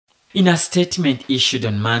In a statement issued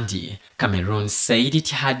on Monday, Cameroon said it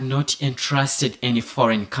had not entrusted any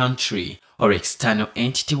foreign country or external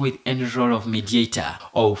entity with any role of mediator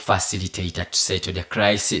or facilitator to settle the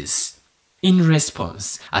crisis. In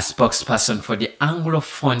response, a spokesperson for the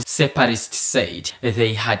Anglophone separatists said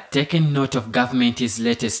they had taken note of government's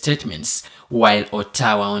latest statements, while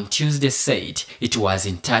Ottawa on Tuesday said it was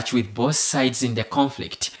in touch with both sides in the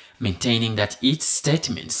conflict, maintaining that its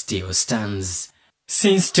statement still stands.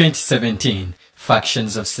 Since 2017,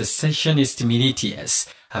 factions of secessionist militias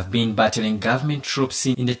have been battling government troops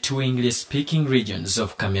in the two English-speaking regions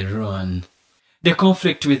of Cameroon. The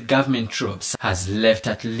conflict with government troops has left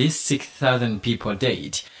at least 6,000 people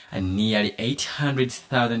dead and nearly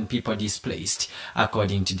 800,000 people displaced,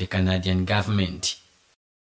 according to the Canadian government.